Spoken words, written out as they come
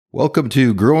Welcome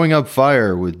to Growing Up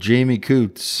Fire with Jamie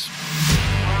Coots.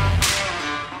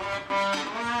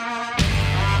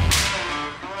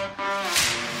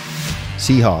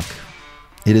 Seahawk,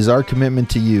 it is our commitment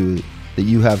to you that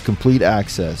you have complete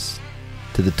access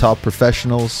to the top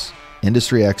professionals,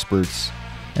 industry experts,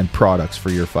 and products for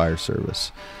your fire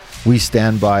service. We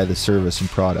stand by the service and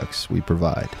products we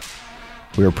provide.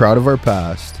 We are proud of our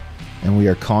past, and we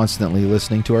are constantly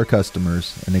listening to our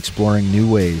customers and exploring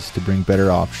new ways to bring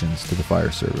better options to the fire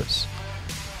service.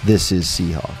 This is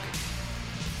Seahawk.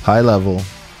 High level,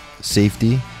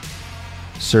 safety,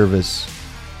 service,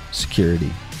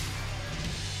 security.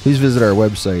 Please visit our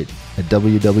website at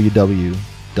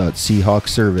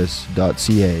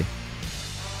www.seahawkservice.ca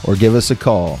or give us a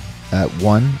call at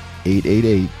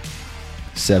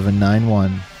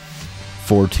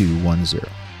 1-888-791-4210.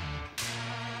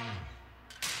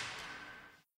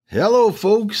 Hello,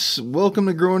 folks. Welcome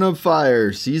to Growing Up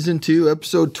Fire, Season 2,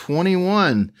 Episode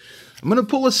 21. I'm going to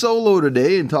pull a solo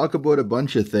today and talk about a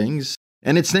bunch of things.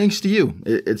 And it's thanks to you.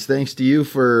 It's thanks to you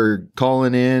for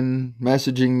calling in,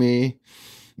 messaging me,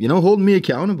 holding me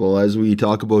accountable as we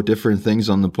talk about different things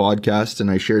on the podcast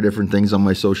and I share different things on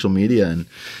my social media.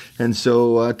 And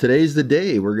so today's the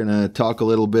day. We're going to talk a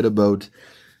little bit about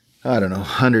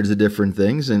hundreds of different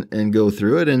things and go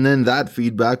through it. And then that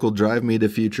feedback will drive me to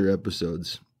future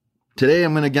episodes. Today,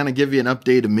 I'm going to kind of give you an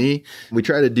update of me. We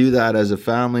try to do that as a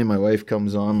family. My wife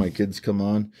comes on, my kids come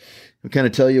on. We kind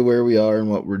of tell you where we are and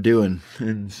what we're doing.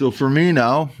 And so for me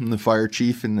now, I'm the fire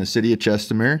chief in the city of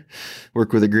Chestermere.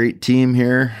 Work with a great team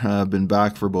here. I've been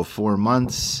back for about 4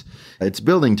 months. It's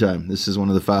building time. This is one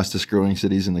of the fastest growing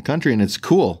cities in the country, and it's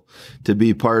cool to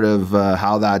be part of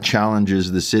how that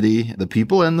challenges the city, the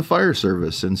people, and the fire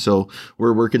service. And so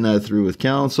we're working that through with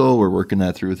council, we're working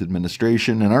that through with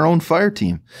administration and our own fire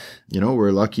team.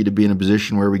 We're lucky to be in a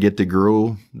position where we get to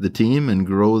grow the team and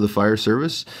grow the fire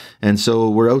service. And so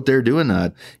we're out there doing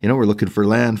that. We're looking for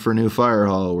land for a new fire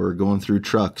hall. We're going through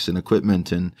trucks and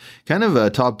equipment and kind of a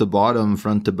top to bottom,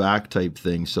 front to back type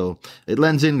thing. So it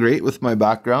lends in great with my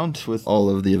background, with all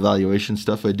of the evaluation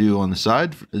stuff I do on the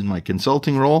side in my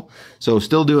consulting role. So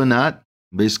still doing that.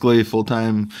 Basically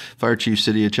full-time fire chief,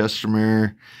 city of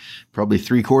Chestermere, probably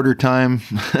 3/4 time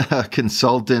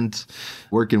consultant,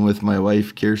 working with my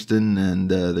wife, Kirsten, and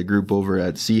the group over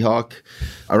at Seahawk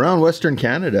around Western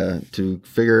Canada to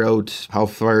figure out how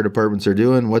fire departments are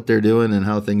doing, what they're doing, and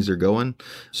how things are going.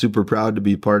 Super proud to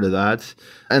be part of that.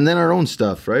 And then our own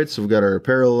stuff, right? So we've got our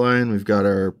apparel line, we've got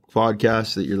our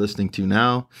podcast that you're listening to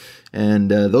now, and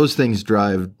those things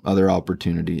drive other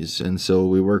opportunities. And so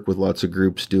we work with lots of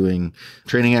groups doing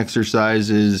training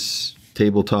exercises,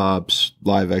 tabletops,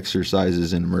 live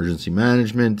exercises in emergency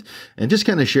management, and just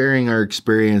kind of sharing our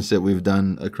experience that we've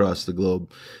done across the globe.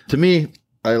 To me,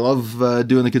 I love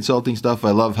doing the consulting stuff.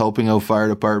 I love helping out fire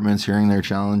departments, hearing their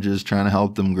challenges, trying to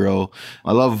help them grow.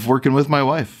 I love working with my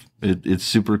wife. It's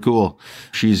super cool.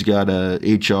 She's got a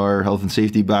HR, health and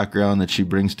safety background that she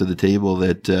brings to the table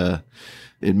that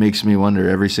it makes me wonder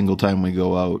every single time we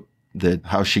go out that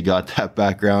how she got that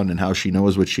background and how she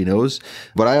knows what she knows.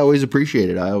 But I always appreciate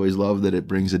it. I always love that it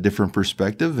brings a different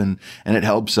perspective and it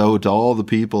helps out all the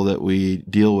people that we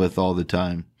deal with all the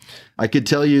time. I could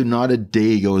tell you not a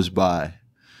day goes by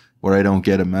where I don't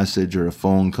get a message or a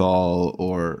phone call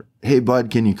or, hey, bud,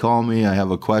 can you call me? I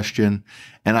have a question.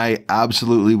 And I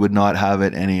absolutely would not have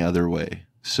it any other way.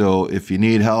 So if you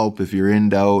need help, if you're in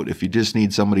doubt, if you just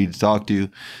need somebody to talk to,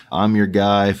 I'm your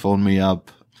guy. Phone me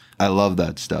up. I love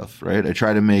that stuff, right? I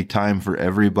try to make time for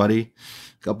everybody.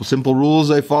 A couple simple rules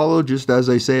I follow, just as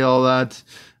I say all that.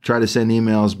 Try to send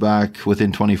emails back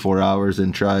within 24 hours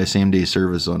and try same-day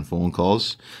service on phone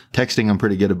calls. Texting, I'm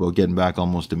pretty good about getting back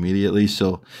almost immediately.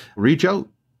 So reach out.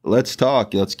 Let's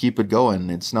talk. Let's keep it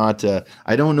going. It's not,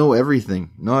 I don't know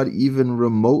everything. Not even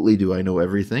remotely do I know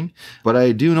everything. But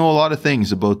I do know a lot of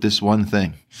things about this one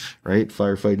thing, right?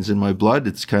 Firefighting's in my blood.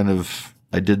 It's kind of,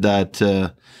 I did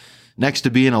that next to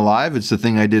being alive. It's the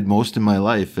thing I did most in my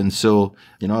life. And so,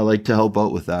 I like to help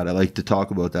out with that. I like to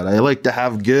talk about that. I like to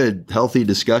have good, healthy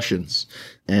discussions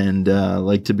and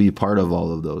like to be part of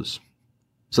all of those.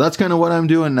 So that's kind of what I'm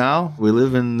doing now. We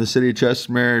live in the city of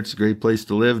Chestermere. It's a great place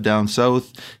to live down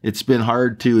south. It's been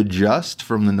hard to adjust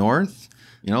from the north.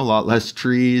 A lot less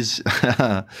trees.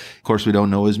 Of course, we don't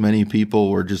know as many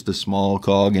people. We're just a small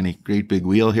cog in a great big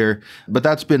wheel here. But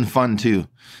that's been fun too,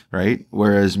 right?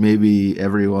 Whereas maybe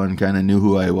everyone kind of knew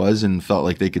who I was and felt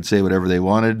like they could say whatever they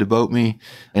wanted about me.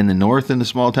 In the north, in the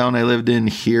small town I lived in,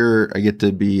 here I get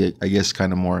to be, I guess,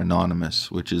 kind of more anonymous,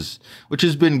 which has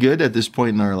been good at this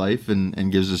point in our life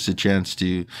and gives us a chance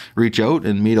to reach out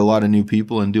and meet a lot of new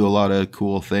people and do a lot of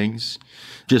cool things.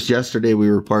 Just yesterday,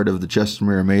 we were part of the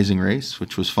Chestermere Amazing Race,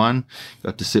 which was fun.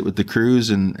 Got to sit with the crews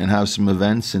and have some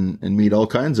events and meet all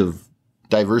kinds of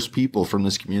diverse people from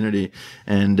this community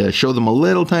and show them a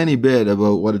little tiny bit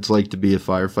about what it's like to be a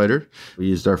firefighter. We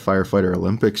used our Firefighter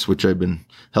Olympics, which I've been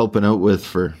helping out with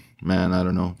for,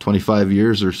 25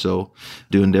 years or so,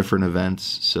 doing different events.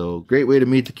 So great way to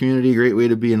meet the community, great way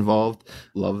to be involved.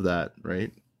 Love that,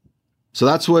 right? So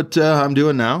that's what I'm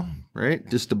doing now, right?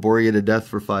 Just to bore you to death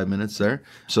for 5 minutes there.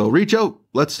 So reach out,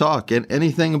 let's talk. And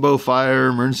anything about fire,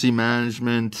 emergency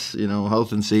management,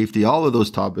 health and safety, all of those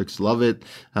topics, love it.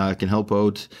 Can help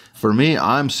out. For me,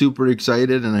 I'm super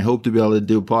excited and I hope to be able to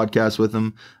do a podcast with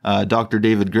him. Dr.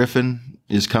 David Griffin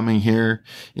is coming here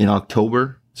in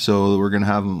October. So we're going to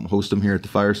have him host him here at the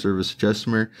Fire Service of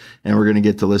Chestermere, and we're going to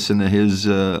get to listen to his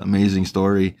amazing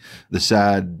story, the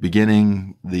sad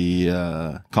beginning,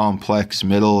 the complex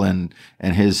middle, and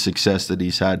his success that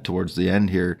he's had towards the end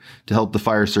here to help the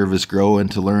fire service grow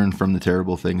and to learn from the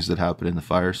terrible things that happen in the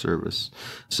fire service.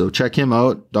 So check him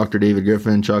out, Dr. David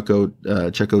Griffin. Check out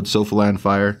Sofaland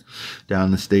Fire down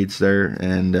in the States there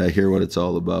and hear what it's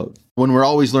all about. When we're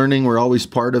always learning, we're always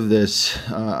part of this.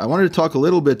 I wanted to talk a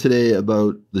little bit today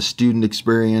about the student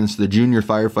experience, the junior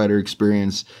firefighter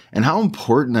experience, and how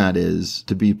important that is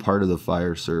to be part of the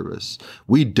fire service.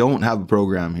 We don't have a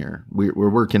program here. We're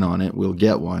working on it. We'll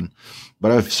get one.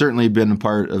 But I've certainly been a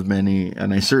part of many,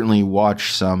 and I certainly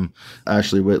watch some.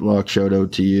 Ashley Whitlock, shout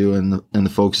out to you and the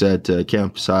folks at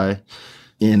Campus High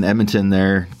in Edmonton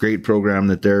there. Great program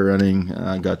that they're running.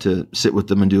 Got to sit with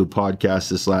them and do a podcast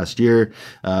this last year.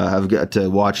 Have got to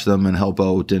watch them and help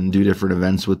out and do different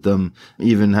events with them.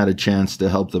 Even had a chance to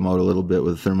help them out a little bit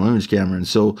with a thermal image camera. And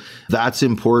so that's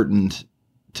important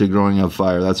to growing up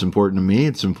fire. That's important to me.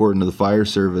 It's important to the fire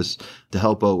service to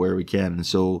help out where we can. And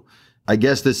so I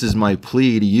guess this is my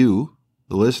plea to you,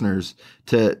 the listeners,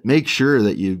 to make sure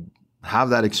that you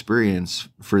have that experience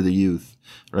for the youth.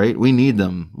 Right? We need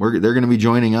them. They're going to be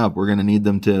joining up. We're going to need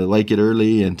them to like it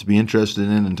early and to be interested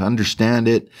in and to understand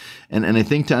it. And I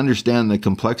think to understand the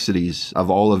complexities of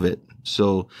all of it.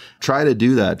 So try to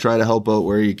do that. Try to help out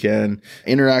where you can.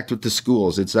 Interact with the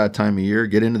schools. It's that time of year.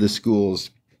 Get into the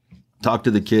schools. Talk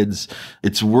to the kids.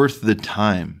 It's worth the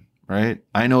time, right?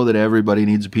 I know that everybody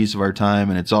needs a piece of our time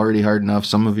and it's already hard enough.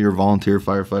 Some of you are volunteer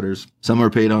firefighters. Some are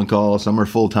paid on call. Some are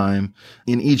full time.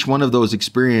 In each one of those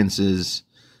experiences,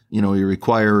 you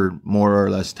require more or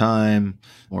less time,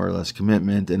 more or less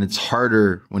commitment, and it's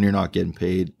harder when you're not getting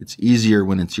paid. It's easier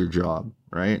when it's your job,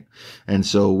 right? And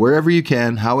so wherever you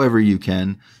can, however you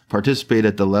can, participate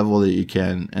at the level that you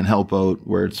can and help out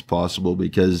where it's possible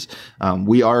because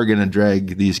we are going to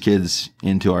drag these kids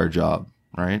into our job,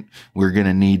 right? We're going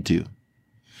to need to.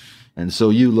 And so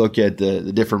you look at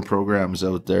the different programs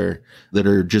out there that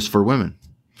are just for women,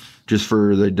 just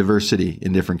for the diversity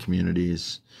in different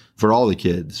communities, for all the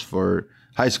kids, for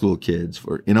high school kids,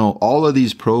 for, all of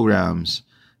these programs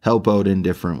help out in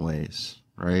different ways,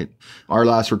 right? Our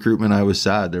last recruitment, I was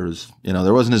sad. There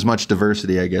wasn't as much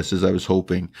diversity, I guess, as I was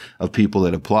hoping of people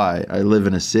that apply. I live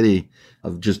in a city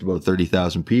of just about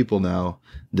 30,000 people now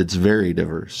that's very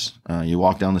diverse. You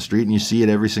walk down the street and you see it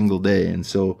every single day. And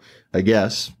so I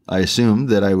assumed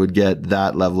that I would get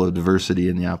that level of diversity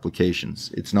in the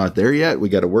applications. It's not there yet. We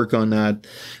got to work on that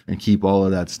and keep all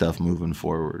of that stuff moving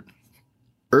forward.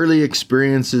 Early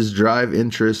experiences drive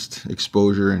interest,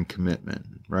 exposure, and commitment,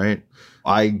 right?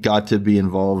 I got to be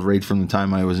involved right from the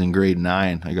time I was in grade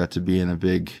 9. I got to be in a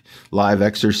big live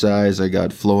exercise. I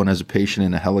got flown as a patient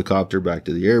in a helicopter back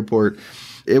to the airport.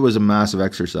 It was a massive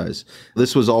exercise.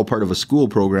 This was all part of a school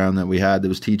program that we had that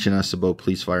was teaching us about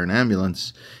police, fire, and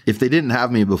ambulance. If they didn't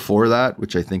have me before that,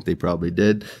 which I think they probably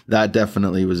did, that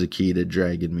definitely was a key to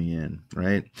dragging me in,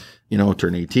 right?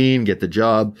 Turn 18, get the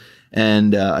job.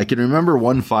 And I can remember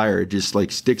one fire, it just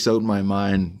sticks out in my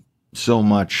mind so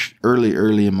much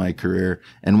early in my career,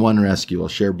 and one rescue. I'll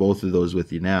share both of those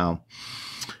with you now.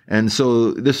 And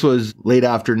so this was late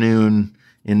afternoon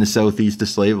in the southeast of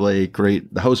Slave Lake,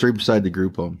 right? The house right beside the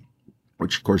group home,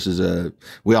 which of course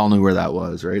we all knew where that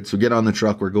was, right? So get on the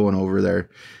truck, we're going over there.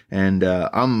 And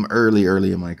I'm early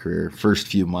in my career, first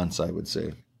few months, I would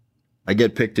say. I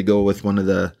get picked to go with one of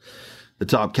the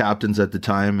top captains at the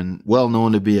time and well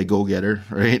known to be a go-getter,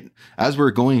 right? As we're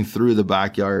going through the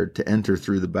backyard to enter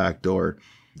through the back door,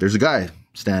 there's a guy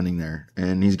standing there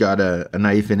and he's got a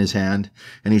knife in his hand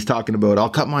and he's talking about, I'll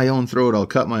cut my own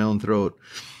throat.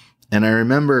 And I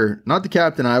remember, not the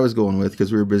captain I was going with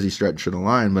because we were busy stretching the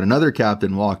line, but another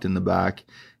captain walked in the back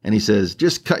and he says,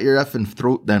 just cut your effing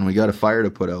throat then, we got a fire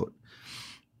to put out.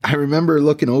 I remember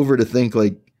looking over to think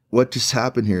what just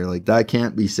happened here? That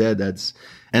can't be said.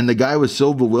 And the guy was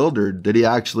so bewildered that he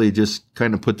actually just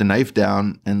kind of put the knife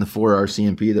down, and the 4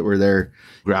 RCMP that were there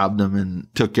grabbed him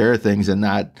and took care of things. And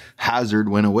that hazard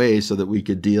went away so that we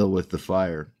could deal with the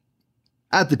fire.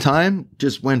 At the time,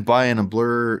 just went by in a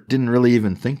blur, didn't really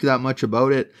even think that much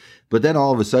about it. But then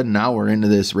all of a sudden, now we're into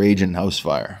this raging house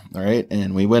fire, all right?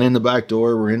 And we went in the back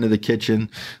door, we're into the kitchen,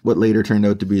 what later turned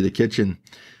out to be the kitchen.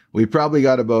 We probably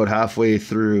got about halfway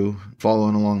through,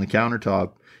 following along the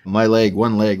countertop.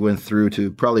 One leg went through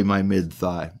to probably my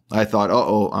mid-thigh. I thought,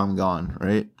 uh-oh, I'm gone,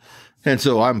 right? And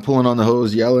so I'm pulling on the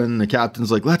hose, yelling. The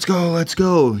captain's like, let's go, let's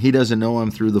go. He doesn't know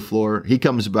I'm through the floor. He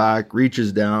comes back,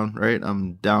 reaches down, right?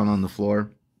 I'm down on the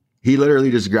floor. He literally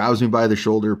just grabs me by the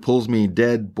shoulder, pulls me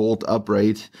dead bolt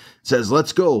upright, says,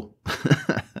 let's go.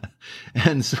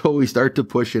 And so we start to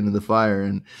push into the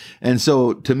fire. And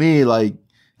so to me, like,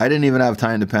 I didn't even have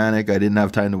time to panic. I didn't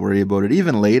have time to worry about it.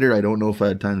 Even later, I don't know if I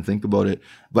had time to think about it,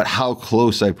 but how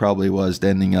close I probably was to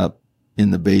ending up in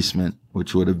the basement,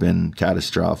 which would have been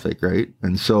catastrophic, right?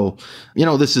 And so,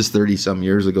 this is 30 some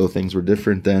years ago. Things were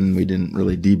different then. We didn't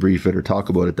really debrief it or talk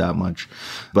about it that much.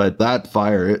 But that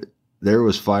fire, there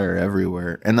was fire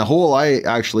everywhere. And the hole I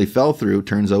actually fell through,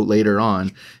 turns out later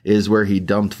on, is where he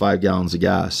dumped 5 gallons of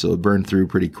gas. So it burned through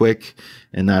pretty quick.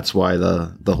 And that's why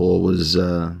the hole was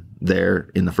there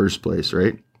in the first place,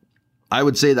 right? I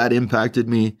would say that impacted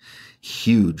me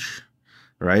huge,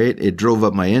 right? It drove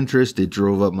up my interest. It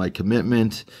drove up my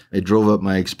commitment. It drove up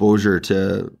my exposure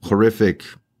to horrific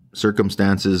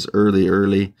circumstances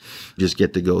early, just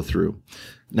get to go through.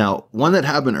 Now, one that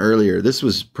happened earlier, this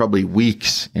was probably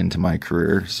weeks into my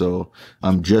career. So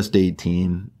I'm just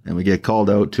 18 and we get called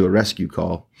out to a rescue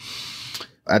call.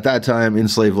 At that time in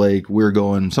Slave Lake, we're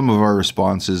going, some of our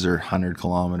responses are 100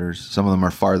 kilometers. Some of them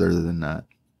are farther than that.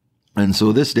 And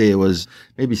so this day it was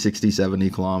maybe 60, 70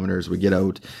 kilometers. We get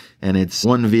out and it's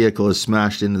one vehicle is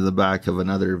smashed into the back of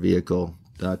another vehicle,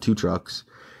 2 trucks.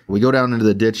 We go down into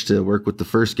the ditch to work with the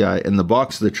first guy, and the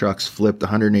box of the trucks flipped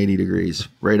 180 degrees,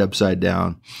 right upside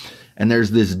down. And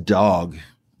there's this dog,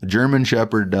 a German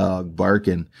Shepherd dog,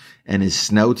 barking, and his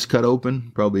snout's cut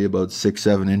open, probably about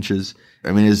 6-7 inches.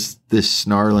 I mean, is this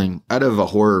snarling out of a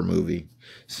horror movie,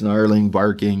 snarling,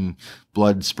 barking,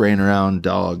 blood spraying around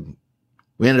dog.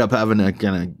 We ended up having to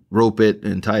kind of rope it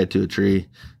and tie it to a tree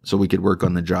so we could work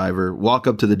on the driver. Walk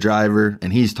up to the driver,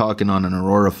 and he's talking on an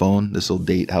Aurora phone. This will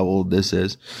date how old this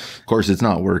is. Of course, it's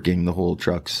not working. The whole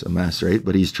truck's a mess, right?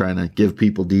 But he's trying to give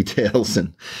people details.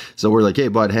 And so we're like, hey,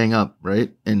 bud, hang up,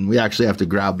 right? And we actually have to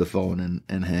grab the phone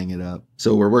and hang it up.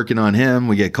 So we're working on him.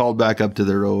 We get called back up to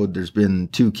the road. There's been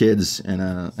 2 kids and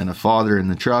a father in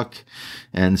the truck.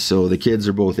 And so the kids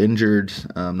are both injured,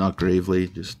 not gravely,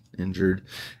 just injured.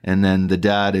 And then the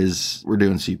dad we're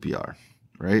doing CPR,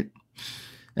 right?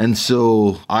 And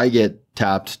so I get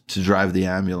tapped to drive the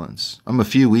ambulance. I'm a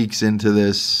few weeks into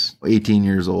this, 18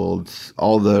 years old.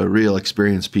 All the real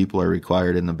experienced people are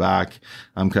required in the back.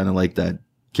 I'm kind of like that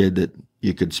kid that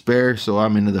you could spare. So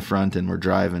I'm into the front and we're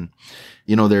driving.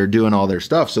 They're doing all their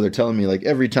stuff. So they're telling me, like,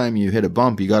 every time you hit a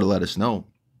bump, you got to let us know.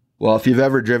 Well, if you've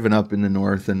ever driven up in the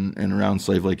north and around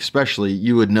Slave Lake especially,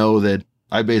 you would know that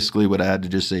I basically would have had to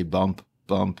just say bump,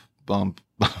 bump, bump,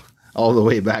 bump, all the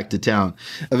way back to town.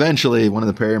 Eventually, one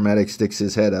of the paramedics sticks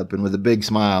his head up and with a big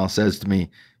smile says to me,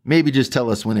 maybe just tell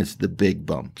us when it's the big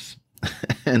bumps.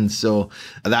 And so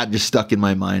that just stuck in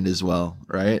my mind as well,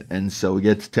 right? And so we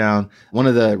get to town.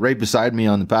 Right beside me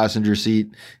on the passenger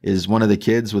seat is one of the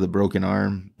kids with a broken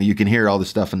arm. You can hear all the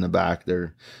stuff in the back.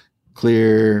 They're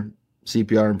clear,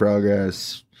 CPR in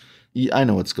progress. I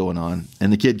know what's going on.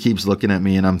 And the kid keeps looking at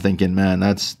me and I'm thinking, man,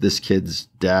 that's this kid's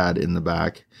dad in the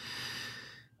back.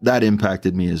 That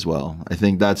impacted me as well. I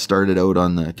think that started out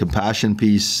on the compassion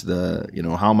piece,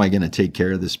 how am I going to take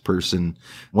care of this person?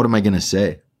 What am I going to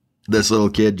say? This little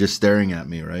kid just staring at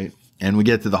me, right? And we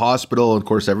get to the hospital. Of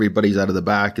course, everybody's out of the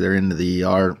back. They're into the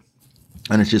ER.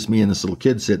 And it's just me and this little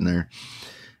kid sitting there.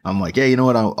 I'm like, hey, you know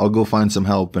what? I'll go find some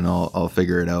help and I'll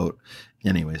figure it out.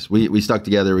 Anyways, we stuck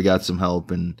together. We got some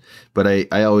help. But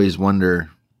I always wonder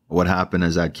what happened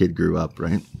as that kid grew up,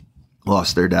 right?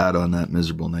 Lost their dad on that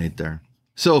miserable night there.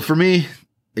 So for me,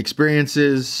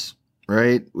 experiences,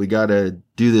 right? We got to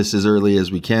do this as early as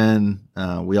we can.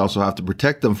 We also have to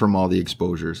protect them from all the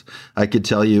exposures. I could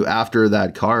tell you after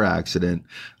that car accident,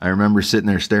 I remember sitting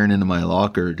there staring into my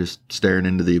locker, just staring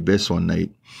into the abyss one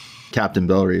night. Captain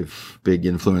Bellerive, big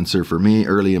influencer for me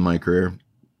early in my career,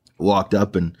 walked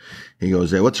up and he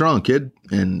goes, hey, what's wrong, kid?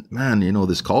 And man,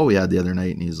 this call we had the other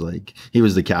night, and he's like, he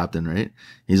was the captain, right?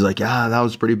 He's like, yeah, that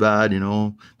was pretty bad.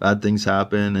 Bad things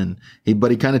happen.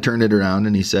 But he kind of turned it around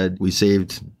and he said, we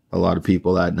saved a lot of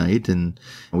people that night, and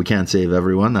we can't save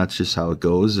everyone. That's just how it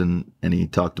goes. And he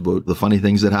talked about the funny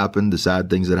things that happened, the sad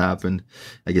things that happened,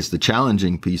 I guess the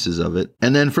challenging pieces of it.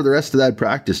 And then for the rest of that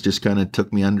practice, just kind of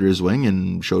took me under his wing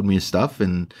and showed me his stuff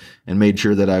and made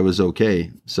sure that I was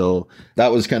okay. So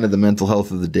that was kind of the mental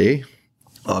health of the day.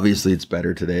 Obviously, it's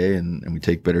better today, and we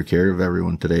take better care of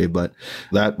everyone today. But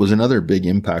that was another big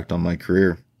impact on my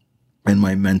career and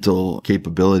my mental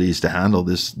capabilities to handle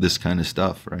this kind of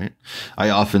stuff, right? I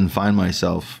often find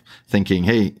myself thinking,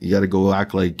 hey, you got to go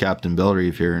act like Captain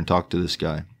Bellerive here and talk to this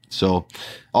guy. So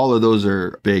all of those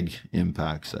are big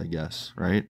impacts, I guess,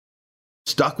 right?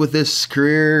 Stuck with this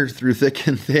career through thick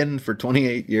and thin for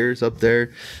 28 years up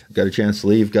there. Got a chance to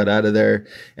leave, got out of there,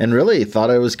 and really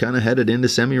thought I was kind of headed into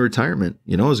semi-retirement.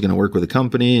 I was going to work with a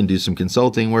company and do some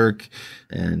consulting work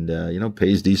and,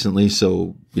 pays decently.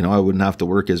 So, I wouldn't have to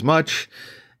work as much,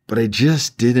 but I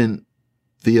just didn't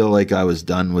feel like I was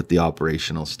done with the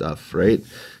operational stuff, right?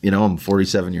 I'm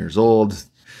 47 years old.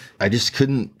 I just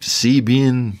couldn't see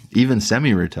being even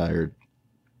semi-retired.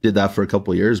 Did that for a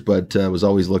couple of years, but was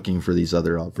always looking for these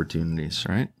other opportunities,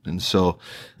 right? And so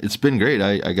it's been great.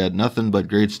 I got nothing but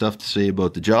great stuff to say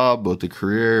about the job, about the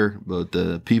career, about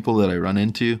the people that I run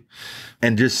into,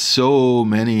 and just so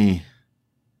many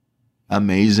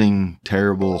amazing,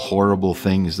 terrible, horrible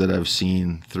things that I've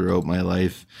seen throughout my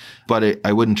life. But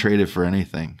I wouldn't trade it for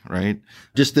anything, right?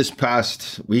 Just this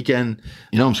past weekend,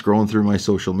 I'm scrolling through my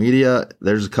social media.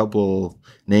 There's a couple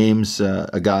names,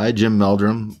 a guy, Jim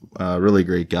Meldrum, a really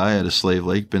great guy at a Slave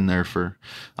Lake, been there for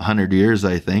 100 years,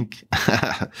 I think.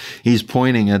 He's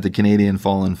pointing at the Canadian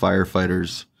Fallen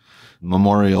Firefighters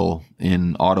Memorial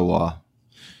in Ottawa,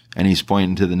 and he's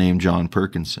pointing to the name John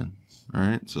Perkinson, all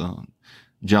right? So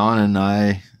John and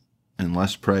I and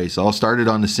Les Price all started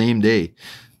on the same day.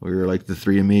 We were like the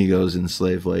three amigos in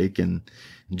Slave Lake, and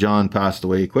John passed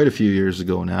away quite a few years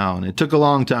ago now, and it took a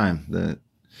long time. The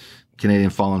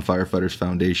Canadian Fallen Firefighters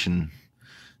Foundation,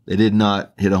 they did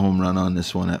not hit a home run on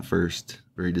this one at first.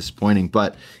 Very disappointing.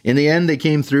 But in the end, they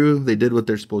came through. They did what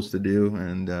they're supposed to do,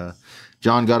 and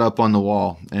John got up on the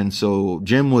wall. And so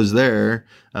Jim was there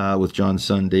with John's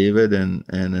son, David, and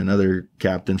another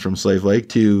captain from Slave Lake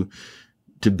to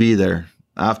be there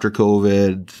after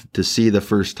COVID, to see the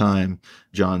first time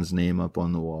John's name up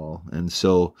on the wall. And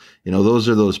so, those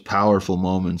are those powerful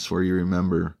moments where you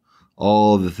remember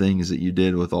all the things that you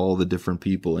did with all the different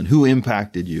people and who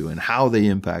impacted you and how they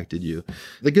impacted you.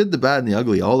 The good, the bad, and the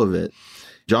ugly, all of it.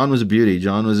 John was a beauty.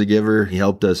 John was a giver. He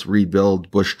helped us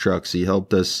rebuild bush trucks. He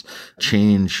helped us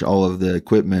change all of the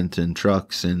equipment and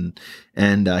trucks. And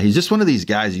he's just one of these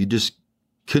guys you just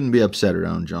couldn't be upset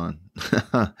around John.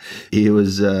 He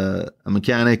was a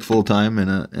mechanic full-time and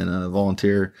a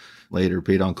volunteer, later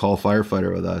paid on call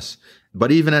firefighter with us.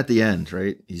 But even at the end,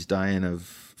 right, he's dying of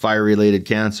fire-related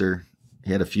cancer.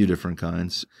 He had a few different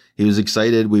kinds. He was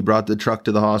excited. We brought the truck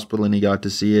to the hospital and he got to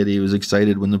see it. He was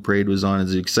excited when the parade was on. He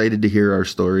was excited to hear our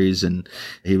stories. And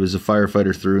he was a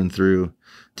firefighter through and through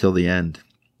till the end.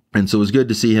 And so it was good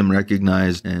to see him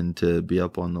recognized and to be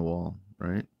up on the wall,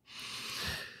 right?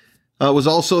 It was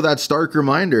also that stark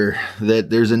reminder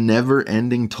that there's a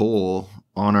never-ending toll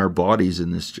on our bodies in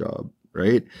this job,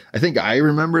 right? I think I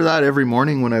remember that every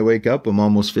morning when I wake up. I'm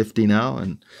almost 50 now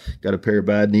and got a pair of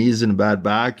bad knees and a bad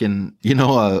back and,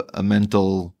 a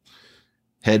mental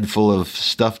head full of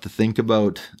stuff to think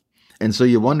about. And so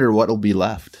you wonder what'll be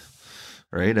left,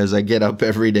 right? As I get up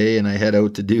every day and I head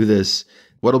out to do this,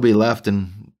 what'll be left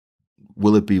and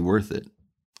will it be worth it?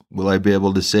 Will I be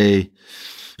able to say,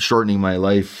 shortening my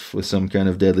life with some kind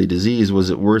of deadly disease,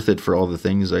 was it worth it for all the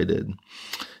things I did?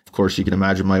 Of course, you can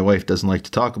imagine my wife doesn't like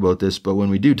to talk about this, but when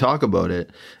we do talk about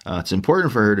it, it's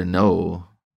important for her to know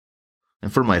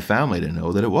and for my family to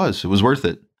know that it was worth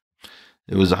it.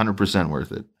 It was 100%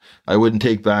 worth it. I wouldn't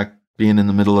take back being in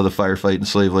the middle of the firefight in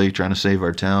Slave Lake trying to save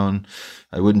our town.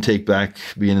 I wouldn't take back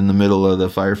being in the middle of the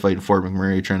firefight in Fort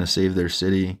McMurray trying to save their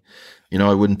city.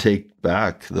 I wouldn't take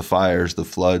back the fires, the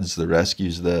floods, the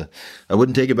rescues. I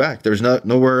wouldn't take it back. There's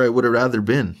nowhere I would have rather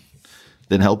been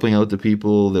than helping out the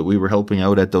people that we were helping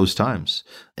out at those times.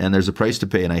 And there's a price to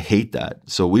pay, and I hate that.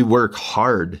 So we work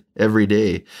hard every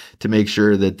day to make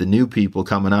sure that the new people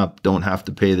coming up don't have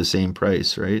to pay the same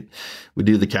price, right? We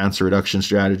do the cancer reduction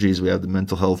strategies. We have the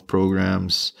mental health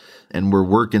programs, and we're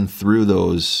working through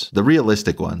those, the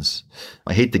realistic ones.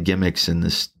 I hate the gimmicks and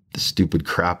the stupid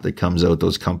crap that comes out.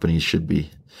 Those companies should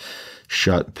be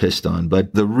pissed on.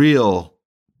 But the real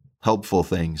helpful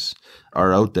things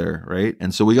are out there, right?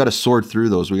 And so we got to sort through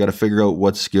those. We got to figure out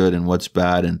what's good and what's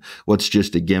bad and what's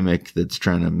just a gimmick that's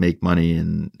trying to make money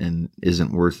and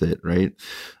isn't worth it, right?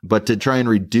 But to try and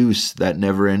reduce that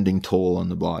never-ending toll on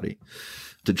the body.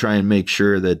 to try and make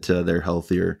sure that they're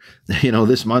healthier.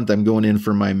 This month I'm going in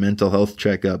for my mental health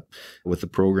checkup with the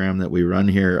program that we run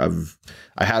here.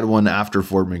 I had one after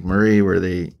Fort McMurray where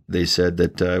they said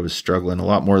that I was struggling a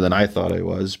lot more than I thought I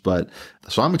was.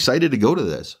 So I'm excited to go to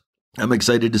this. I'm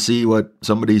excited to see what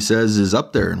somebody says is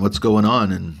up there and what's going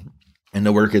on and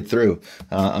to work it through.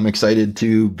 I'm excited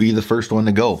to be the first one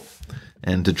to go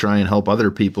and to try and help other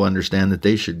people understand that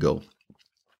they should go.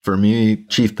 For me,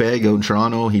 Chief Peg out in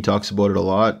Toronto, he talks about it a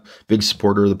lot. Big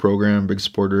supporter of the program, big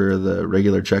supporter of the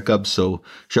regular checkups. So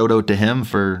shout out to him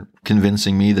for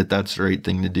convincing me that that's the right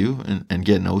thing to do and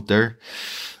getting out there.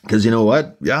 Because you know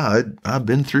what? Yeah, I've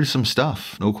been through some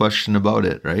stuff. No question about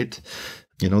it, right?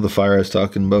 The fire I was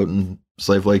talking about in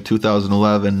Slave Lake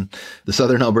 2011, the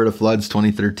Southern Alberta floods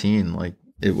 2013. Like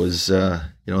it was,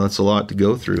 that's a lot to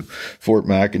go through. Fort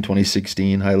Mac in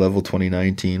 2016, high level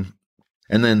 2019.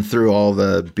 And then through all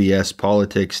the BS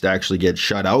politics to actually get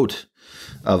shut out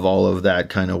of all of that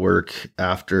kind of work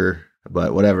after.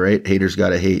 But whatever, right? Haters got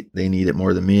to hate. They need it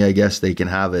more than me. I guess they can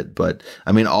have it. But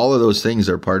I mean, all of those things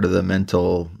are part of the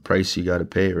mental price you got to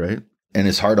pay, right? And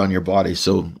it's hard on your body.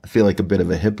 So I feel like a bit of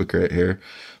a hypocrite here.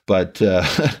 But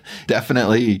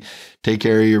definitely take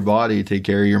care of your body, take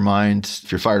care of your mind.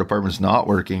 If your fire department's not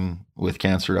working with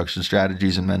cancer reduction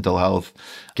strategies and mental health,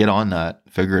 get on that,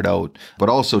 figure it out. But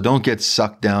also don't get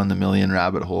sucked down the million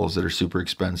rabbit holes that are super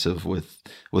expensive with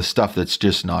stuff that's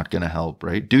just not going to help,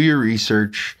 right? Do your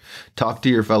research, talk to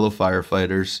your fellow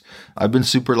firefighters. I've been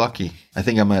super lucky. I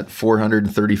think I'm at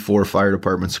 434 fire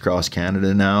departments across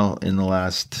Canada now in the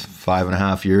last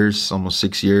 5.5 years, almost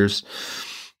 6 years.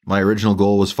 My original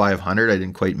goal was 500. I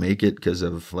didn't quite make it because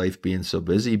of life being so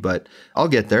busy, but I'll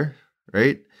get there,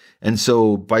 right? And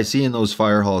so by seeing those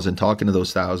fire halls and talking to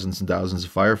those thousands and thousands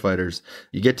of firefighters,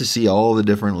 you get to see all the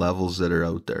different levels that are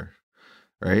out there,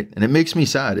 right? And it makes me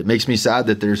sad. It makes me sad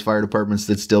that there's fire departments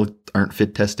that still aren't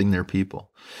fit testing their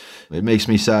people. It makes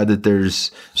me sad that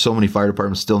there's so many fire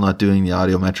departments still not doing the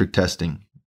audiometric testing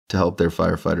to help their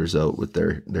firefighters out with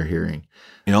their hearing.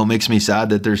 It makes me sad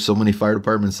that there's so many fire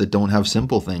departments that don't have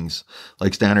simple things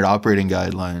like standard operating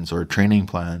guidelines or a training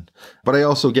plan. But I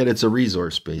also get it's a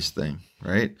resource-based thing,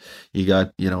 right? You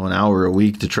got, an hour a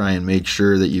week to try and make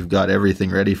sure that you've got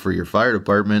everything ready for your fire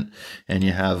department and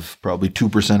you have probably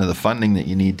 2% of the funding that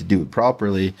you need to do it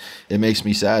properly. It makes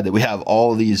me sad that we have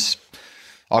all these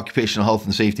occupational health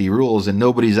and safety rules and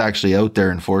nobody's actually out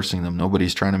there enforcing them.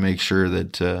 Nobody's trying to make sure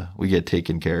that we get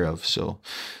taken care of. So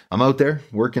I'm out there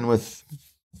working with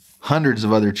hundreds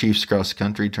of other chiefs across the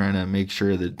country trying to make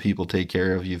sure that people take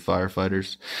care of you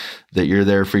firefighters, that you're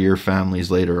there for your families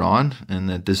later on, and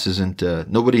that this isn't,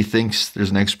 nobody thinks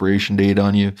there's an expiration date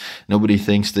on you. Nobody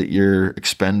thinks that you're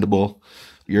expendable.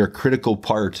 You're a critical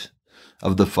part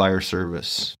of the fire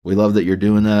service. We love that you're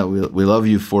doing that. We love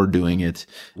you for doing it.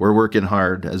 We're working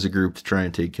hard as a group to try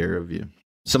and take care of you.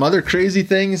 Some other crazy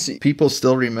things. People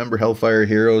still remember Hellfire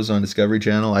Heroes on Discovery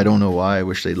Channel. I don't know why. I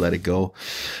wish they'd let it go.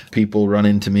 People run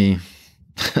into me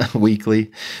weekly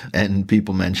and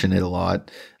people mention it a lot.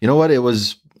 You know what? It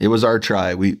was our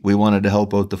try. We wanted to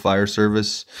help out the fire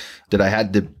service. Did I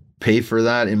had to pay for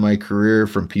that in my career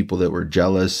from people that were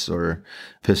jealous or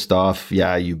pissed off?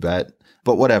 Yeah, you bet.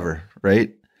 But whatever,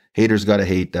 right? Haters got to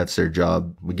hate. That's their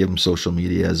job. We give them social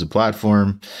media as a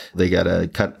platform. They got to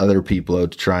cut other people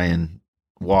out to try and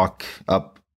walk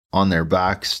up on their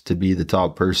backs to be the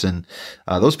top person.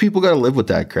 Those people got to live with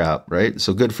that crap, right?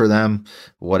 So good for them.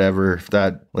 Whatever. If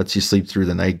that lets you sleep through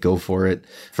the night, go for it.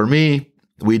 For me,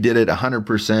 we did it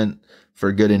 100%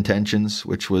 for good intentions,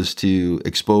 which was to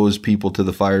expose people to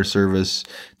the fire service,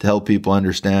 to help people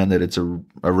understand that it's a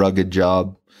rugged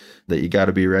job that you got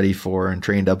to be ready for and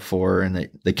trained up for, and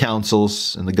the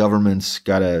councils and the governments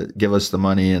got to give us the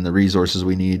money and the resources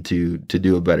we need to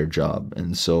do a better job.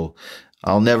 And so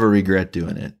I'll never regret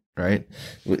doing it, right?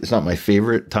 It's not my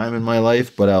favorite time in my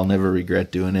life, but I'll never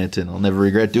regret doing it, and I'll never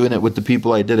regret doing it with the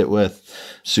people I did it with.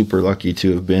 Super lucky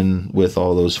to have been with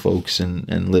all those folks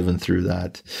and living through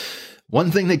that.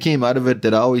 One thing that came out of it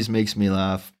that always makes me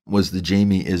laugh was the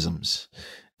Jamie isms.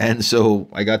 And so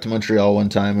I got to Montreal one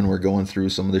time and we're going through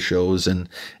some of the shows and,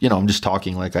 I'm just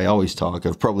talking like I always talk.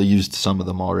 I've probably used some of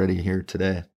them already here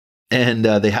today. And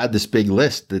they had this big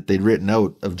list that they'd written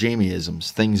out of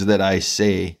Jamie-isms, things that I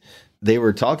say. They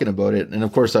were talking about it. And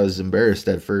of course I was embarrassed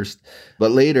at first,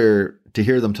 but later to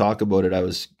hear them talk about it, I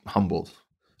was humbled,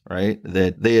 right?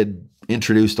 That they had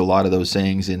introduced a lot of those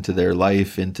sayings into their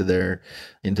life, into their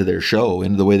show,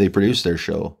 into the way they produce their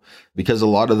show, because a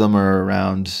lot of them are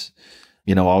around,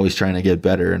 always trying to get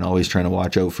better and always trying to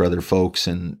watch out for other folks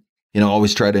and,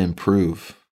 always try to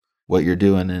improve what you're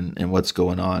doing and what's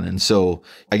going on. And so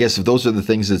I guess if those are the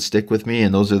things that stick with me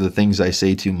and those are the things I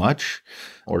say too much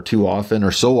or too often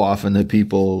or so often that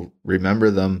people remember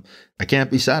them, I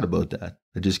can't be sad about that.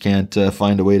 I just can't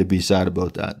find a way to be sad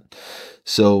about that.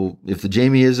 So if the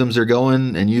Jamie-isms are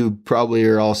going and you probably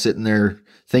are all sitting there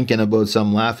thinking about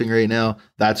some laughing right now,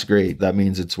 that's great. That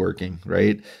means it's working,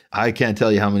 right? I can't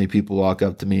tell you how many people walk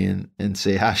up to me and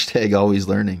say hashtag always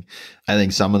learning. I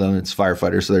think some of them it's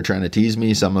firefighters, so they're trying to tease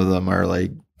me. Some of them are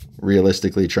like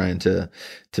realistically trying to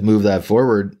move that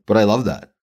forward. But I love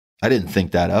that. I didn't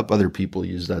think that up. Other people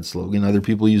use that slogan. Other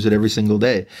people use it every single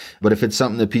day. But if it's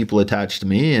something that people attach to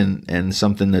me and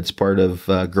something that's part of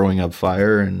growing up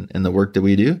fire and the work that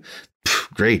we do,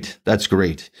 great. That's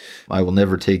great. I will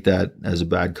never take that as a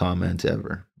bad comment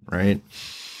ever, right?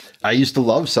 I used to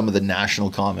love some of the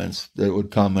national comments that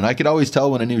would come, and I could always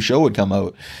tell when a new show would come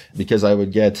out because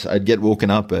I'd get woken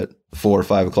up at 4 or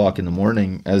 5 o'clock in the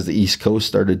morning as the East Coast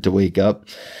started to wake up.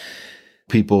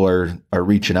 People are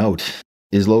reaching out.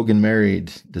 Is Logan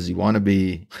married? Does he want to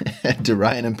be? Do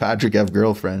Ryan and Patrick have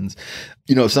girlfriends?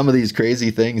 You know, some of these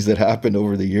crazy things that happened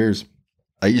over the years.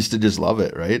 I used to just love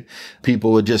it, right?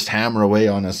 People would just hammer away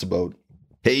on us about,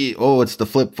 hey, oh, it's the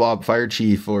flip-flop fire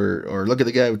chief, or look at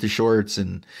the guy with the shorts,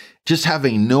 and just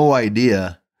having no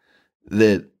idea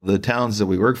that the towns that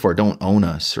we work for don't own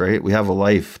us, right? We have a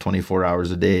life 24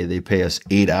 hours a day. They pay us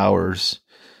 8 hours,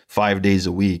 5 days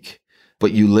a week.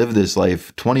 But you live this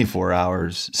life 24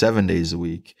 hours, 7 days a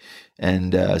week.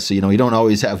 And so, you don't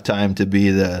always have time to be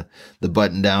the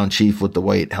button-down chief with the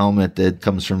white helmet that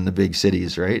comes from the big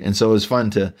cities, right? And so it was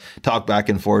fun to talk back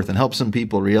and forth and help some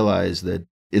people realize that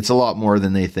it's a lot more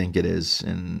than they think it is.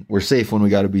 And we're safe when we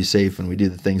got to be safe and we do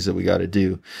the things that we got to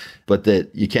do. But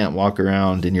that you can't walk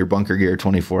around in your bunker gear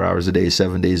 24 hours a day,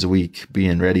 7 days a week,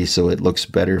 being ready so it looks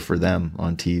better for them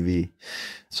on TV.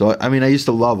 So, I mean, I used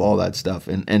to love all that stuff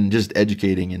and just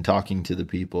educating and talking to the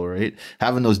people, right?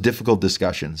 Having those difficult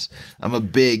discussions. I'm a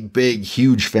big,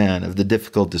 huge fan of the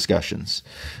difficult discussions,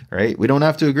 right? We don't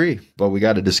have to agree, but we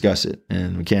got to discuss it,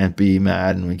 and we can't be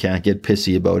mad and we can't get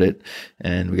pissy about it,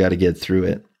 and we got to get through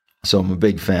it. So I'm a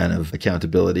big fan of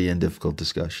accountability and difficult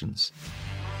discussions.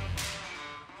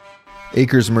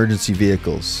 Acres Emergency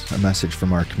Vehicles, a message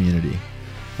from our community.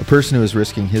 A person who is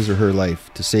risking his or her life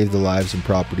to save the lives and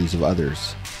properties of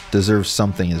others deserves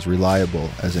something as reliable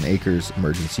as an Acres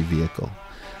emergency vehicle.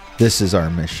 This is our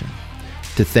mission,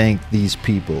 to thank these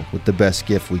people with the best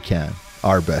gift we can,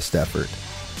 our best effort.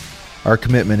 Our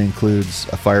commitment includes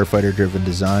a firefighter-driven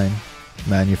design,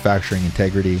 manufacturing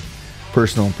integrity,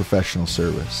 personal and professional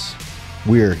service.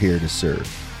 We are here to serve.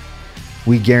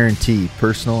 We guarantee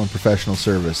personal and professional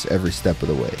service every step of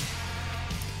the way.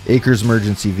 Acres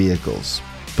Emergency Vehicles,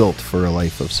 built for a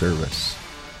life of service.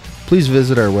 Please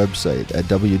visit our website at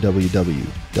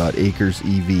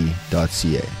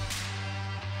www.acresev.ca.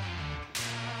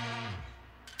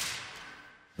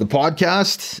 The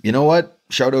podcast, you know what?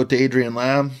 Shout out to Adrienne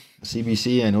Lamb,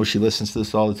 CBC. I know she listens to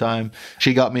this all the time.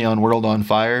 She got me on World on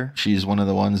Fire. She's one of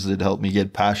the ones that helped me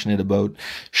get passionate about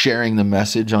sharing the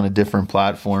message on a different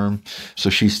platform. So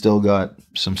she's still got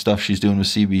some stuff she's doing with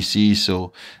CBC.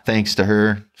 So thanks to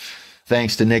her.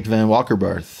 Thanks to Nick Van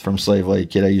Walkerbarth from Slave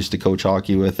Lake, kid I used to coach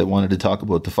hockey with that wanted to talk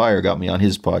about the fire, got me on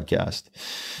his podcast.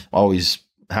 Always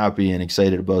happy and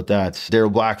excited about that.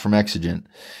 Daryl Black from Exigent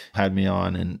had me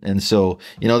on. And so,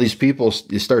 these people,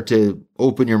 you start to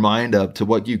open your mind up to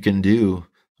what you can do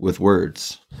with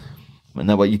words and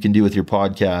then what you can do with your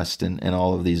podcast and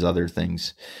all of these other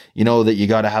things. That you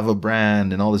got to have a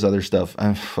brand and all this other stuff.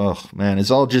 Oh man,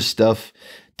 it's all just stuff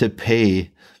to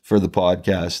pay for the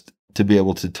podcast to be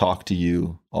able to talk to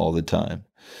you all the time.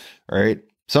 All right.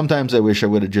 Sometimes I wish I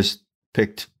would have just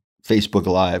picked Facebook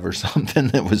Live or something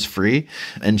that was free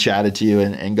and chatted to you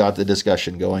and got the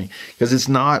discussion going, because it's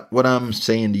not what I'm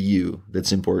saying to you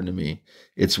that's important to me.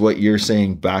 It's what you're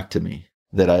saying back to me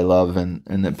that I love and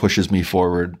that pushes me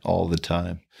forward all the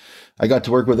time. I got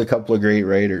to work with a couple of great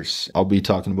writers. I'll be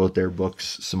talking about their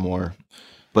books some more.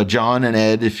 But John and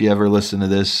Ed, if you ever listen to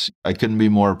this, I couldn't be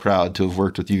more proud to have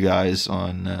worked with you guys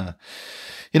on,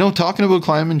 talking about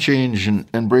climate change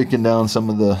and breaking down some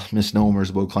of the misnomers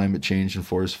about climate change and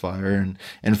forest fire.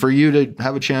 And for you to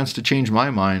have a chance to change my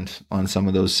mind on some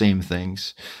of those same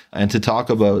things and to talk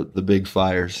about the big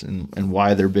fires and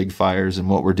why they're big fires and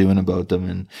what we're doing about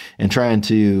them and trying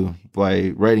to, by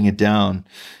writing it down,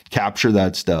 capture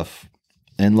that stuff.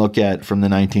 And look at from the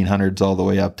 1900s all the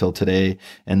way up till today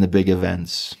and the big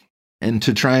events. And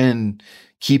to try and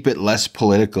keep it less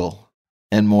political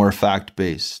and more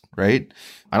fact-based, right?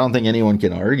 I don't think anyone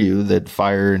can argue that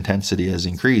fire intensity has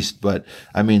increased, but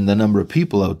I mean, the number of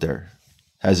people out there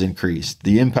has increased.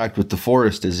 The impact with the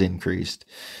forest has increased.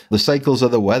 The cycles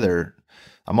of the weather.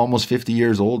 I'm almost 50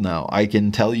 years old now. I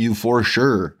can tell you for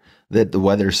sure that the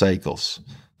weather cycles.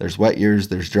 There's wet years,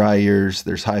 there's dry years,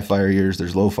 there's high fire years,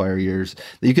 there's low fire years.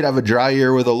 You could have a dry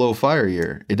year with a low fire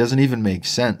year. It doesn't even make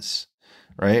sense,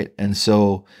 right? And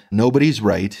so nobody's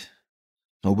right.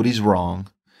 Nobody's wrong.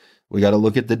 We got to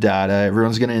look at the data.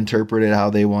 Everyone's going to interpret it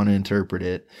how they want to interpret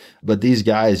it. But these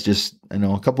guys just,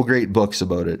 a couple great books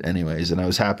about it anyways. And I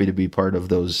was happy to be part of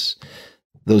those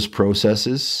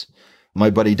processes. My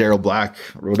buddy Daryl Black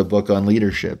wrote a book on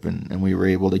leadership, and we were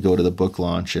able to go to the book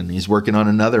launch, and he's working on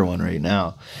another one right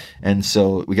now. And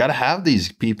so we got to have these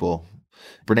people.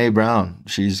 Brene Brown,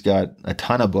 she's got a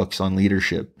ton of books on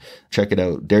leadership. Check it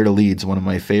out. Dare to Lead's one of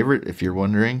my favorite, if you're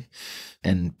wondering.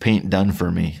 And Paint Done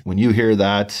For Me. When you hear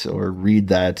that or read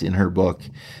that in her book,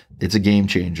 it's a game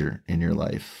changer in your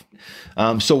life.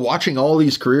 So watching all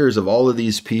these careers of all of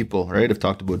these people, right? I've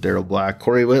talked about Daryl Black,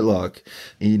 Corey Whitlock.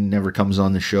 He never comes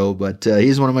on the show, but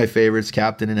he's one of my favorites.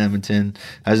 Captain in Edmonton,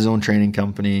 has his own training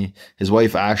company. His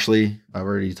wife, Ashley, I've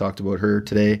already talked about her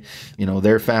today.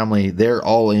 Their family, they're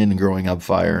all in growing up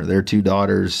fire. Their 2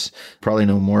 daughters probably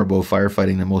know more about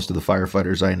firefighting than most of the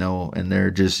firefighters I know, and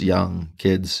they're just young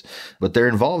kids, but they're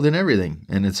involved in everything,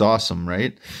 and it's awesome,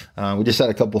 right? We just had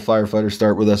a couple firefighters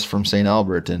start with us from St.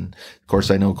 Albert, and of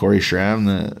course I know Corey Schramm,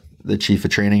 the chief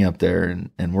of training up there,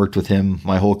 and worked with him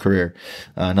my whole career.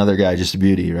 Another guy, just a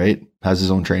beauty, right? Has his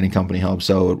own training company, helps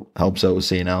out with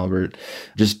St. Albert.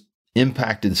 Just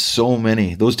impacted so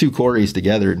many. Those 2 Corys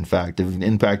together, in fact, have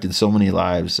impacted so many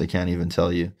lives. I can't even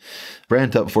tell you.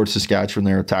 Brent up Fort Saskatchewan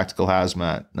there, Tactical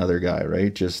Hazmat, another guy,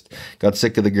 right? Just got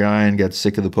sick of the grind, got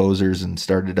sick of the posers, and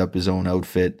started up his own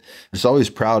outfit. Just always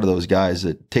proud of those guys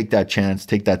that take that chance,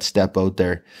 take that step out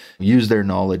there, use their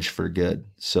knowledge for good.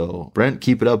 So Brent,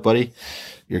 keep it up, buddy.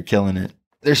 You're killing it.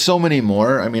 There's so many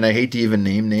more. I hate to even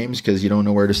name names because you don't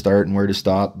know where to start and where to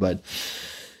stop, but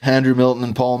Andrew Milton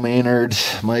and Paul Maynard,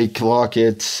 Mike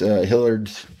Lockett, Hillard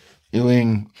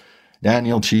Ewing,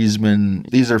 Daniel Cheeseman.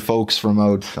 These are folks from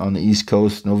out on the East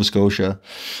Coast, Nova Scotia.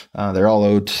 They're all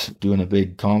out doing a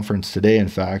big conference today, in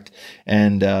fact.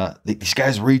 And these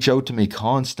guys reach out to me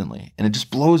constantly, and it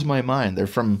just blows my mind. They're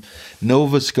from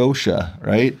Nova Scotia,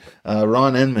 right?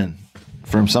 Ron Enman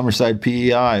from Summerside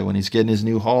PEI when he's getting his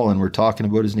new haul, and we're talking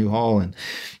about his new haul. And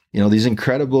these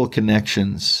incredible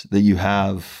connections that you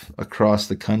have across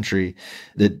the country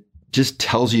that just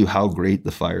tells you how great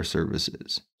the fire service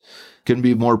is. Couldn't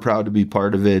be more proud to be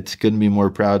part of it. Couldn't be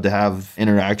more proud to have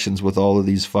interactions with all of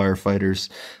these firefighters.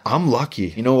 I'm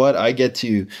lucky. You know what? I get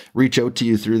to reach out to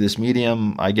you through this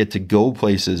medium. I get to go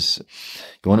places,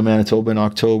 going to Manitoba in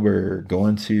October,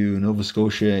 going to Nova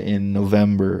Scotia in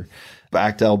November,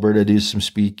 back to Alberta, do some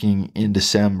speaking in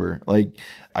December.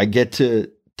 I get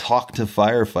to talk to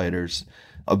firefighters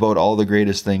about all the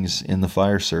greatest things in the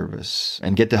fire service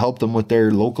and get to help them with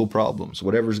their local problems.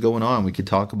 Whatever's going on, we could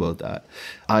talk about that.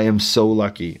 I am so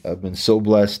lucky. I've been so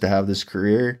blessed to have this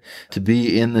career, to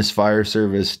be in this fire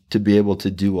service, to be able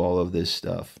to do all of this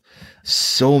stuff.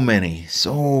 So many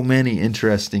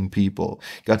interesting people.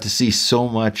 Got to see so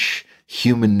much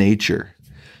human nature,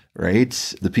 right?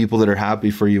 The people that are happy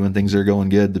for you when things are going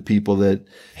good, the people that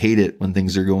hate it when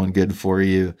things are going good for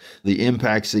you, the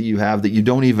impacts that you have that you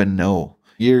don't even know.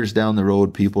 Years down the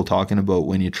road, people talking about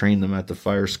when you trained them at the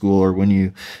fire school, or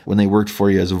when they worked for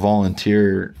you as a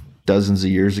volunteer dozens of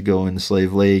years ago in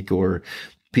Slave Lake, or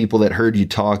people that heard you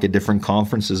talk at different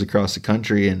conferences across the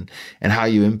country and how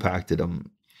you impacted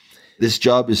them. This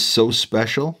job is so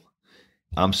special.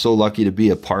 I'm so lucky to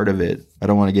be a part of it. I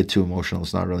don't want to get too emotional.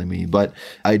 It's not really me, but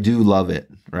I do love it,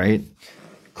 right?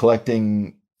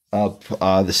 Collecting up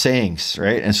the sayings,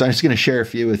 right? And so I'm just going to share a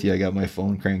few with you. I got my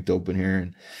phone cranked open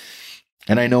here,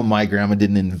 and I know my grandma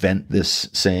didn't invent this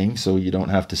saying, so you don't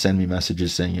have to send me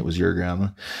messages saying it was your grandma.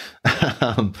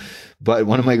 But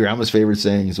one of my grandma's favorite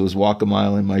sayings was, walk a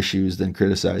mile in my shoes, then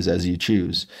criticize as you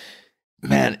choose.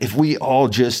 Man, if we all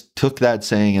just took that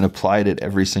saying and applied it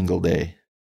every single day,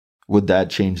 would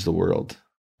that change the world,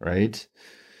 right?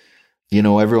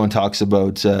 Everyone talks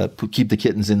about keep the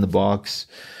kittens in the box.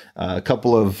 A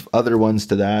couple of other ones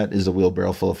to that is a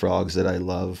wheelbarrow full of frogs that I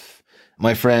love.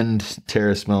 My friend,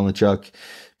 Taras Melnichuk,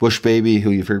 Bush Baby,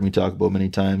 who you've heard me talk about many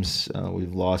times,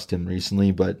 we've lost him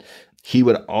recently, but he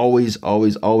would always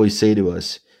say to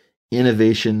us,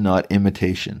 innovation, not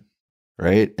imitation,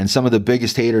 right? And some of the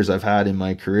biggest haters I've had in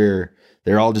my career,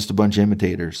 they're all just a bunch of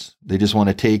imitators. They just want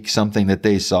to take something that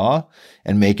they saw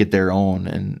and make it their own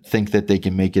and think that they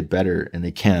can make it better, and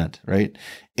they can't, right?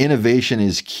 Innovation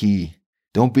is key.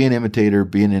 Don't be an imitator,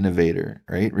 be an innovator,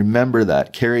 right? Remember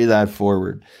that, carry that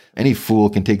forward. Any fool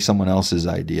can take someone else's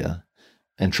idea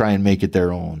and try and make it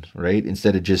their own, right?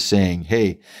 Instead of just saying,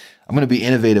 hey, I'm going to be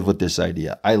innovative with this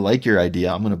idea. I like your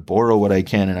idea. I'm going to borrow what I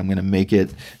can and I'm going to make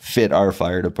it fit our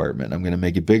fire department. I'm going to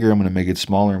make it bigger. I'm going to make it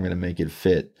smaller. I'm going to make it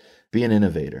fit. Be an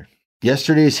innovator.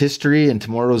 Yesterday's history and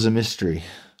tomorrow's a mystery,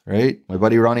 right? My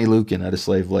buddy Ronnie Lucan out of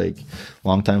Slave Lake,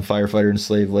 longtime firefighter in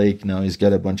Slave Lake. Now he's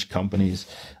got a bunch of companies.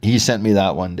 He sent me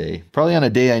that one day, probably on a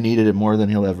day I needed it more than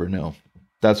he'll ever know.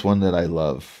 That's one that I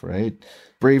love, right?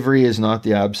 Bravery is not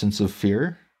the absence of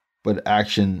fear, but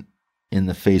action in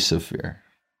the face of fear,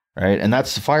 right? And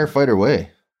that's the firefighter way,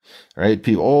 right?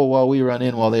 People, oh, well, we run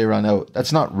in while they run out.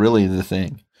 That's not really the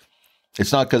thing.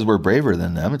 It's not because we're braver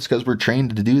than them. It's because we're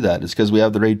trained to do that. It's because we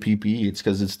have the right PPE. It's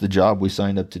because it's the job we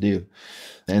signed up to do.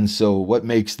 And so what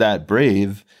makes that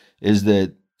brave is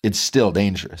that it's still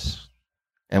dangerous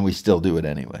and we still do it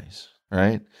anyways,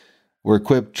 right? We're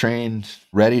equipped, trained,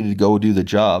 ready to go do the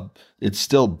job. It's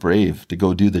still brave to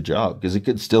go do the job because it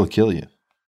could still kill you.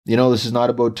 You know, this is not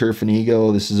about turf and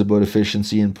ego. This is about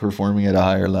efficiency and performing at a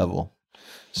higher level.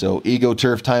 So ego,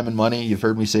 turf, time, and money. You've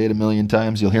heard me say it a million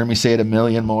times. You'll hear me say it a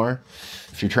million more.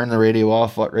 If you're turning the radio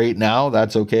off right now,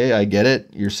 that's okay. I get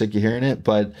it. You're sick of hearing it,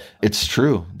 but it's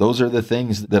true. Those are the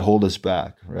things that hold us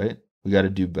back, right? We got to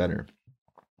do better.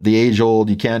 The age old,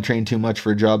 you can't train too much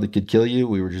for a job that could kill you.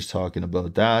 We were just talking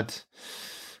about that.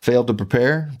 Fail to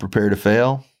prepare to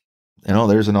fail. You know,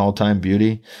 there's an all-time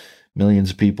beauty.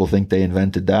 Millions of people think they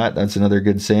invented that. That's another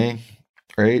good saying,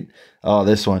 right? Oh,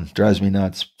 this one drives me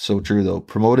nuts. So true, though.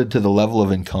 Promoted to the level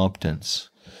of incompetence,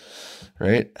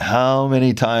 right? How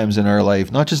many times in our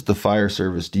life, not just the fire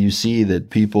service, do you see that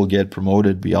people get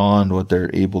promoted beyond what they're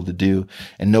able to do?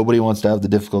 And nobody wants to have the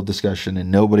difficult discussion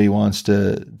and nobody wants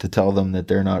to tell them that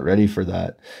they're not ready for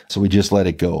that. So we just let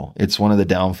it go. It's one of the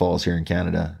downfalls here in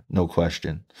Canada, no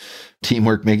question.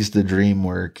 Teamwork makes the dream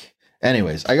work.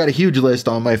 Anyways, I got a huge list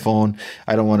on my phone.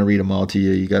 I don't want to read them all to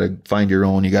you. You got to find your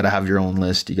own. You got to have your own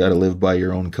list. You got to live by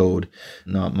your own code,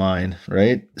 not mine,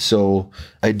 right? So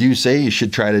I do say you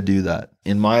should try to do that.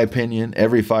 In my opinion,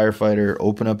 every firefighter,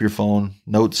 open up your phone,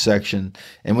 notes section.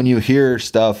 And when you hear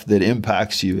stuff that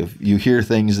impacts you, if you hear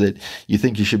things that you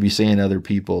think you should be saying to other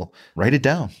people, write it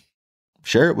down.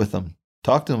 Share it with them.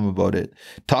 Talk to them about it.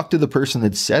 Talk to the person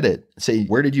that said it. Say,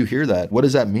 where did you hear that? What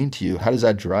does that mean to you? How does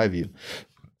that drive you?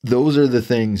 Those are the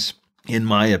things, in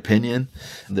my opinion,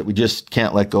 that we just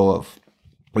can't let go of.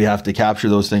 We have to capture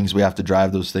those things. We have to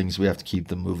drive those things. We have to keep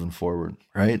them moving forward,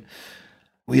 right?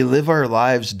 We live our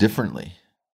lives differently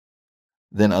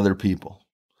than other people.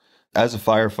 As a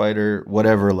firefighter,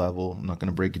 whatever level, I'm not going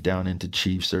to break it down into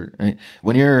chiefs or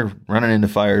when you're running into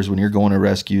fires, when you're going to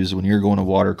rescues, when you're going to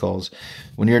water calls,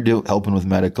 when you're helping with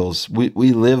medicals, we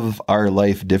live our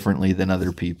life differently than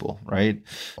other people, right?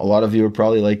 A lot of you are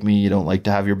probably like me. You don't like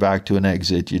to have your back to an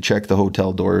exit. You check the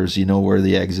hotel doors. You know where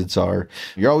the exits are.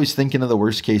 You're always thinking of the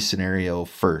worst case scenario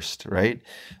first, right?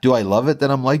 Do I love it that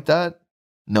I'm like that?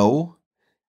 No,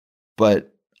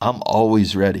 but I'm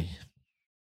always ready.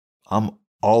 I'm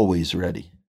always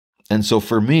ready. And so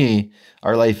for me,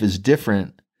 our life is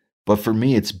different, but for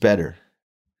me, it's better,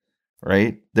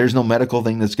 right? There's no medical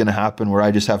thing that's going to happen where I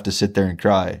just have to sit there and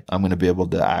cry. I'm going to be able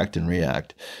to act and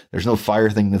react. There's no fire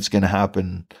thing that's going to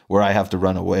happen where I have to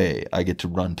run away. I get to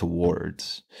run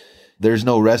towards. There's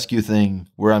no rescue thing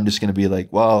where I'm just going to be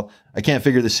like, well, I can't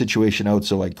figure this situation out,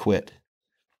 so I quit.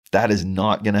 That is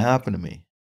not going to happen to me.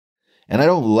 And I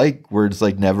don't like words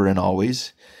like never and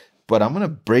always, but I'm going to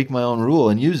break my own rule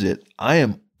and use it. I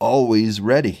am always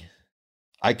ready.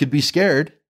 I could be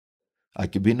scared. I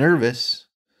could be nervous.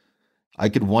 I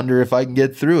could wonder if I can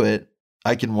get through it.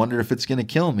 I can wonder if it's going to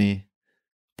kill me,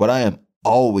 but I am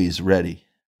always ready.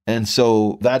 And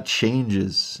so that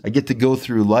changes. I get to go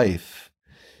through life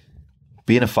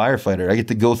being a firefighter. I get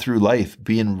to go through life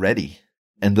being ready.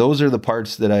 And those are the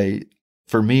parts that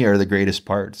for me, are the greatest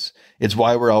parts. It's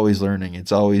why we're always learning.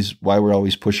 It's always why we're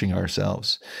always pushing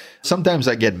ourselves. Sometimes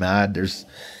I get mad. There's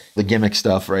the gimmick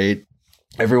stuff, right?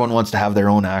 Everyone wants to have their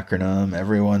own acronym.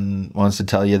 Everyone wants to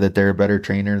tell you that they're a better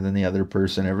trainer than the other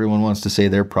person. Everyone wants to say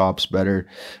their props better,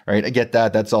 right? I get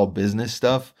that. That's all business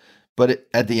stuff. But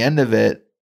at the end of it,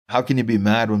 how can you be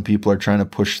mad when people are trying to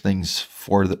push things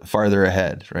farther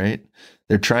ahead, right?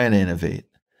 They're trying to innovate.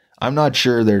 I'm not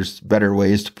sure there's better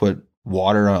ways to put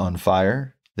water on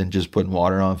fire than just putting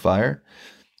water on fire.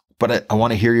 But I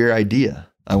want to hear your idea.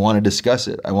 I want to discuss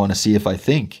it. I want to see if I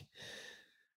think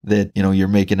that, you're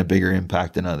making a bigger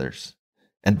impact than others.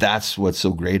 And that's what's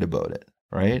so great about it,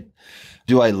 right?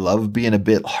 Do I love being a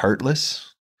bit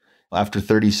heartless? After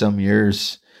 30 some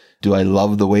years, Do I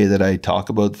love the way that I talk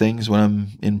about things when I'm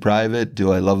in private?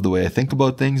 Do I love the way I think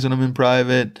about things when I'm in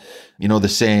private? You know, the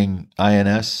saying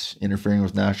INS, interfering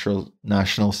with natural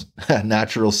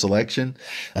selection.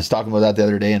 I was talking about that the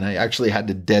other day, and I actually had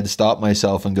to dead stop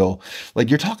myself and go, like,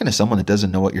 you're talking to someone that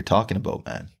doesn't know what you're talking about,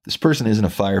 man. This person isn't a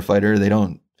firefighter. They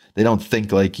don't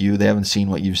think like you. They haven't seen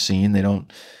what you've seen. They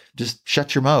don't. Just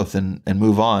shut your mouth and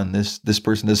move on. This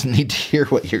person doesn't need to hear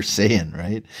what you're saying,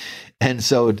 right? And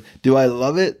so, do I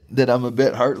love it that I'm a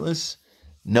bit heartless?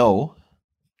 No.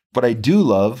 But I do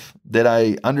love that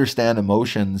I understand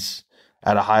emotions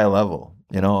at a high level.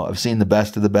 You know, I've seen the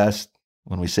best of the best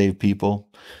when we save people.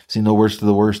 I've seen the worst of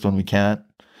the worst when we can't.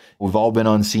 We've all been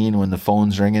on scene when the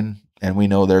phone's ringing and we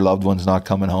know their loved one's not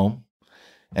coming home.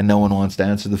 And no one wants to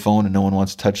answer the phone and no one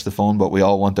wants to touch the phone, but we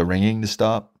all want the ringing to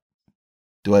stop.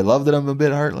 Do I love that I'm a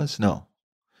bit heartless? No.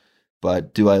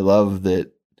 But do I love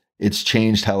that it's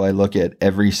changed how I look at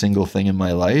every single thing in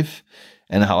my life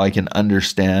and how I can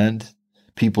understand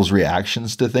people's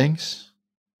reactions to things?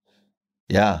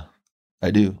 Yeah,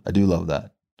 I do. I do love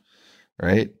that.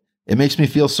 Right? It makes me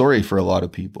feel sorry for a lot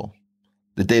of people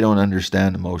that they don't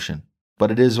understand emotion. But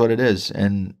it is what it is.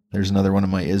 And there's another one of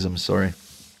my isms, sorry.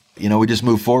 You know, we just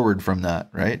move forward from that,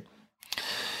 right?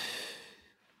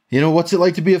 You know, what's it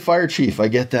like to be a fire chief? I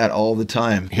get that all the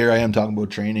time. Here I am talking about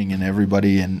training and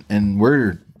everybody, and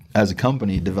we're, as a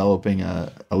company, developing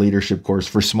a leadership course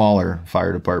for smaller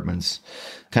fire departments,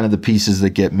 kind of the pieces that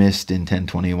get missed in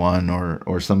 1021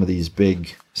 or some of these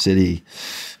big city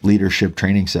leadership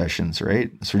training sessions,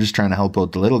 right? So we're just trying to help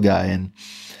out the little guy.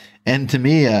 And to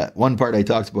me, one part I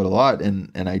talked about a lot, and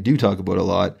I do talk about a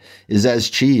lot, is as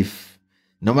chief,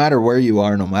 no matter where you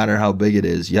are, no matter how big it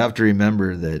is, you have to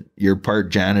remember that you're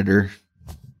part janitor,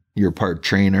 you're part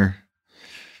trainer,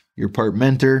 you're part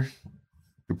mentor,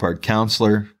 you're part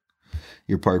counselor,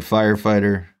 you're part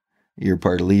firefighter, you're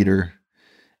part leader.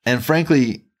 And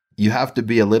frankly, you have to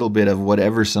be a little bit of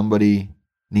whatever somebody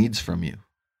needs from you.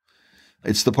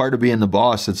 It's the part of being the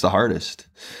boss that's the hardest.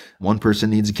 One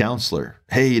person needs a counselor.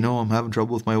 Hey, you know, I'm having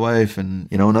trouble with my wife, and,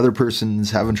 you know, another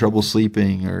person's having trouble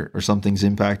sleeping or something's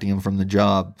impacting him from the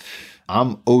job.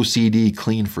 I'm OCD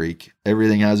clean freak.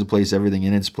 Everything has a place, everything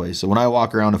in its place. So when I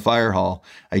walk around a fire hall,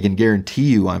 I can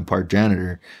guarantee you I'm part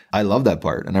janitor. I love that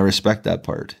part and I respect that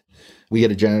part. We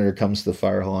get a janitor comes to the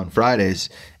fire hall on Fridays,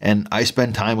 and I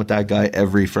spend time with that guy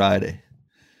every Friday.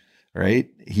 Right?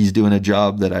 He's doing a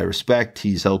job that I respect.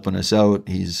 He's helping us out.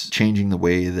 He's changing the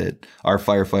way that our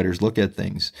firefighters look at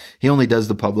things. He only does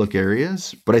the public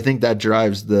areas, but I think that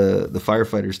drives the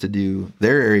firefighters to do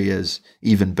their areas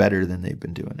even better than they've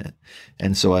been doing it.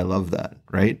 And so I love that,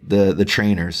 right? The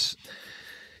trainers.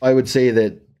 I would say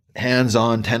that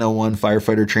hands-on 1001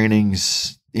 firefighter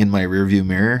trainings in my rearview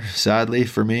mirror, sadly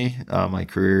for me. My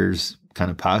career's kind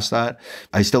of past that.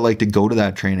 I still like to go to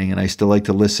that training, and I still like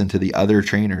to listen to the other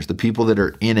trainers, the people that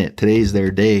are in it. Today's their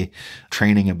day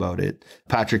training about it.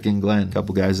 Patrick and Glenn, a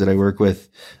couple guys that I work with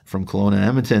from Kelowna and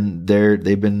Edmonton,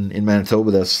 they've been in Manitoba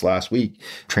with us last week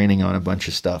training on a bunch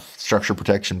of stuff, structure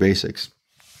protection basics,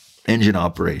 engine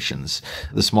operations,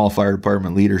 the small fire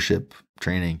department leadership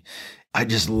training. I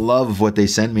just love what they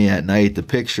send me at night, the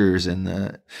pictures and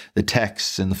the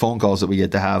texts and the phone calls that we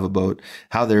get to have about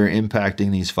how they're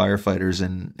impacting these firefighters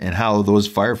and how those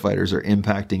firefighters are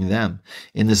impacting them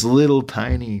in this little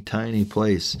tiny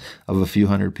place of a few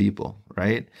hundred people,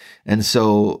 right? And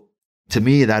so to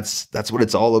me, that's what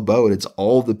it's all about. It's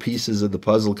all the pieces of the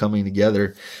puzzle coming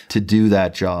together to do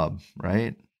that job,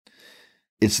 right?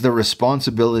 It's the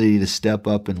responsibility to step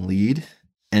up and lead,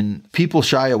 and people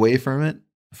shy away from it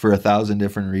for 1,000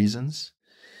 different reasons.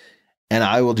 And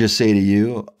I will just say to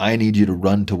you, I need you to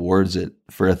run towards it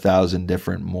for 1,000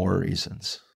 different more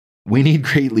reasons. We need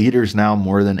great leaders now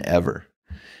more than ever.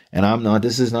 And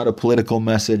this is not a political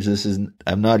message.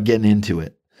 I'm not getting into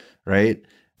it, right?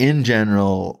 In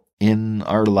general, in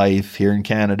our life here in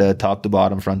Canada, top to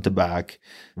bottom, front to back,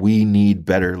 we need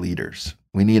better leaders.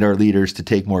 We need our leaders to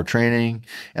take more training.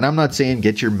 And I'm not saying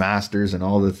get your masters and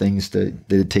all the things that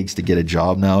it takes to get a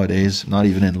job nowadays. I'm not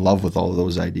even in love with all of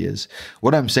those ideas.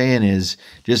 What I'm saying is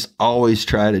just always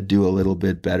try to do a little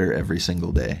bit better every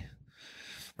single day,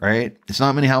 right? It's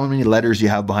not how many letters you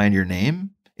have behind your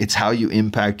name. It's how you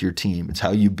impact your team. It's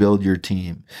how you build your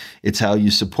team. It's how you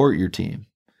support your team,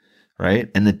 right?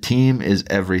 And the team is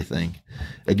everything.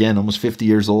 Again, almost 50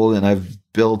 years old, and I've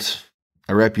built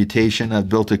a reputation. I've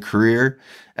built a career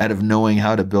out of knowing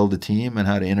how to build a team and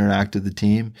how to interact with the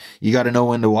team. You got to know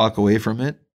when to walk away from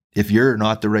it if you're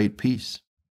not the right piece.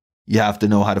 You have to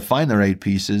know how to find the right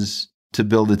pieces to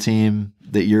build a team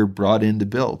that you're brought in to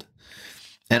build.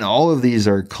 And all of these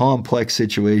are complex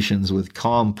situations with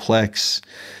complex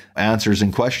answers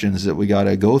and questions that we got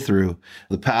to go through.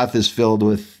 The path is filled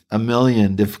with a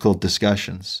million difficult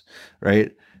discussions,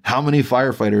 right? How many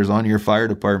firefighters on your fire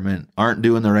department aren't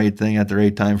doing the right thing at the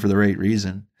right time for the right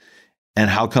reason? And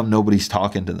how come nobody's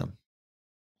talking to them?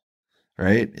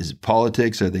 Right? Is it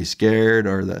politics? Are they scared?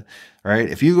 Right?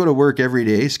 If you go to work every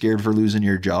day scared for losing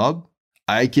your job,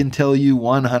 I can tell you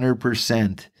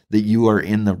 100% that you are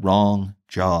in the wrong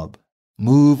job.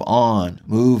 Move on,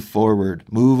 move forward,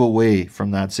 move away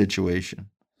from that situation.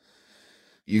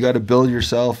 You got to build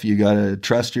yourself. You got to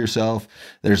trust yourself.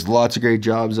 There's lots of great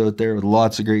jobs out there with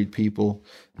lots of great people,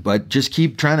 but just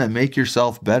keep trying to make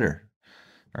yourself better,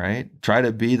 right? Try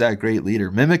to be that great leader.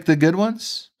 Mimic the good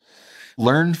ones.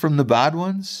 Learn from the bad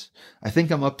ones. I think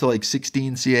I'm up to like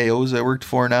 16 CAOs I worked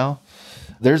for now.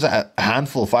 There's a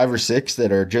handful, 5 or 6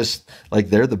 that are just like,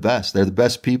 they're the best. They're the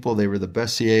best people. They were the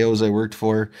best CAOs I worked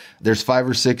for. There's 5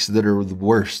 or 6 that are the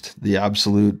worst, the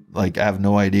absolute, like, I have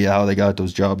no idea how they got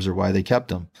those jobs or why they kept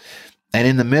them. And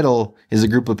in the middle is a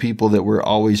group of people that were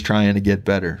always trying to get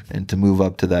better and to move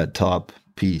up to that top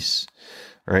piece,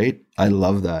 right? I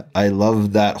love that. I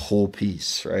love that whole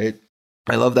piece, right?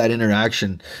 I love that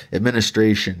interaction,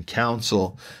 administration,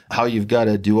 council, how you've got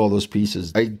to do all those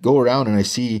pieces. I go around and I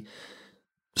see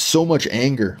so much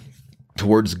anger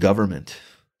towards government,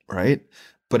 right?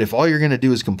 But if all you're going to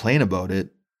do is complain about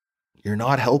it, you're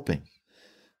not helping.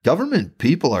 Government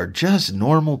people are just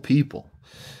normal people.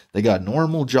 They got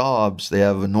normal jobs. They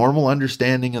have a normal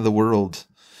understanding of the world.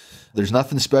 There's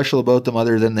nothing special about them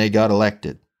other than they got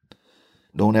elected.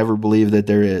 Don't ever believe that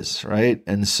there is, right?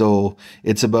 And so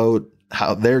it's about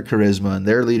how their charisma and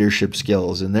their leadership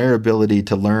skills and their ability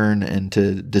to learn and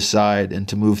to decide and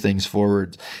to move things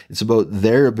forward. It's about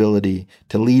their ability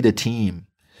to lead a team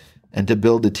and to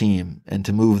build a team and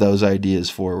to move those ideas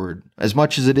forward as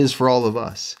much as it is for all of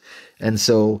us. And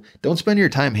so don't spend your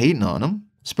time hating on them.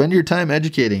 Spend your time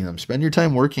educating them. Spend your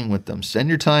time working with them. Spend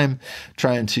your time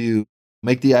trying to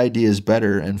make the ideas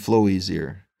better and flow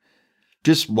easier.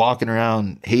 Just walking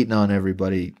around hating on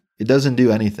everybody, it doesn't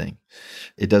do anything.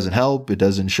 It doesn't help. It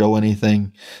doesn't show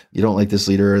anything. You don't like this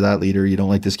leader or that leader. You don't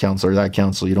like this council or that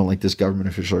council. You don't like this government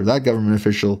official or that government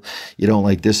official. You don't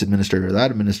like this administrator or that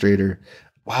administrator.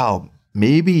 Wow,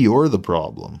 maybe you're the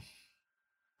problem.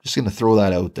 Just going to throw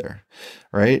that out there,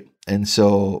 right? And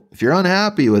so if you're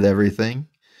unhappy with everything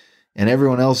and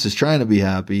everyone else is trying to be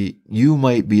happy, you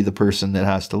might be the person that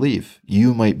has to leave.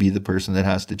 You might be the person that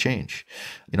has to change.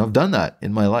 I've done that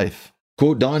in my life.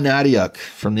 Quote Don Nadiuk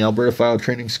from the Alberta Fire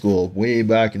Training School way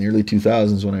back in the early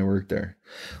 2000s when I worked there.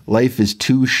 Life is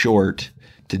too short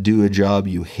to do a job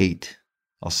you hate.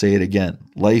 I'll say it again.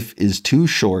 Life is too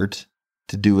short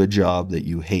to do a job that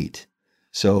you hate.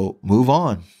 So move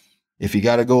on. If you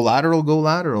got to go lateral, go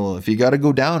lateral. If you got to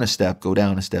go down a step, go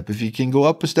down a step. If you can go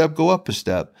up a step, go up a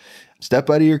step. Step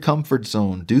out of your comfort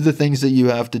zone. Do the things that you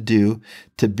have to do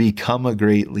to become a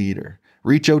great leader.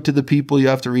 Reach out to the people you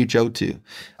have to reach out to.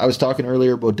 I was talking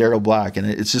earlier about Daryl Black, and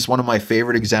it's just one of my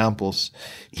favorite examples.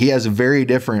 He has a very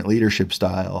different leadership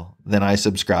style than I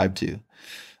subscribe to,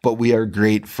 but we are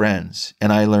great friends.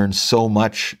 And I learned so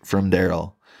much from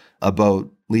Daryl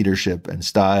about leadership and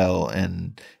style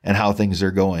and how things are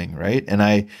going, right? And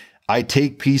I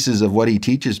take pieces of what he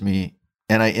teaches me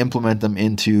and I implement them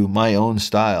into my own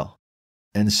style.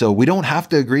 And so we don't have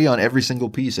to agree on every single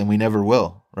piece, and we never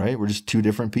will, right? We're just two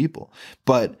different people.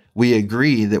 But we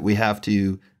agree that we have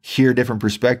to hear different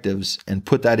perspectives and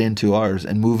put that into ours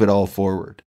and move it all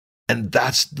forward. And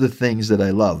that's the things that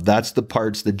I love. That's the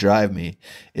parts that drive me,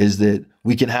 is that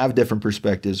we can have different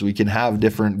perspectives, we can have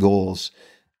different goals,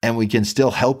 and we can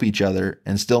still help each other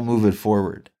and still move it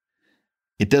forward.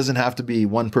 It doesn't have to be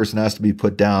one person has to be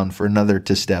put down for another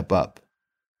to step up,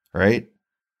 right?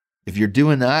 If you're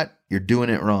doing that, you're doing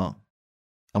it wrong.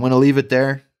 I'm going to leave it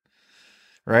there,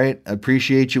 right? I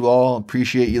appreciate you all.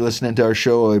 Appreciate you listening to our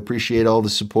show. I appreciate all the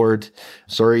support.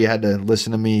 Sorry you had to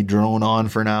listen to me drone on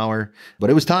for an hour, but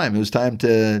it was time. It was time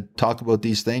to talk about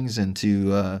these things and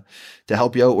to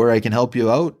help you out where I can help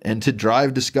you out and to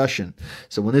drive discussion.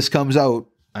 So when this comes out,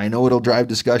 I know it'll drive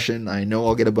discussion. I know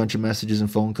I'll get a bunch of messages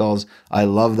and phone calls. I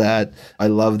love that. I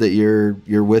love that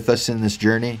you're with us in this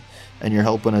journey and you're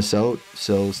helping us out.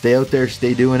 So stay out there,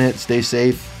 stay doing it, stay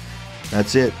safe.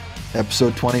 That's it.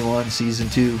 Episode 21, Season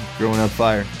 2, Growing Up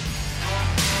Fire.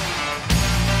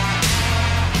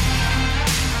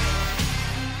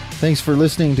 Thanks for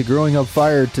listening to Growing Up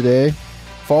Fire today.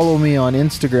 Follow me on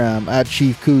Instagram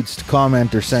 @Chief Coots to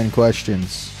comment or send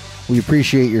questions. We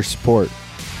appreciate your support.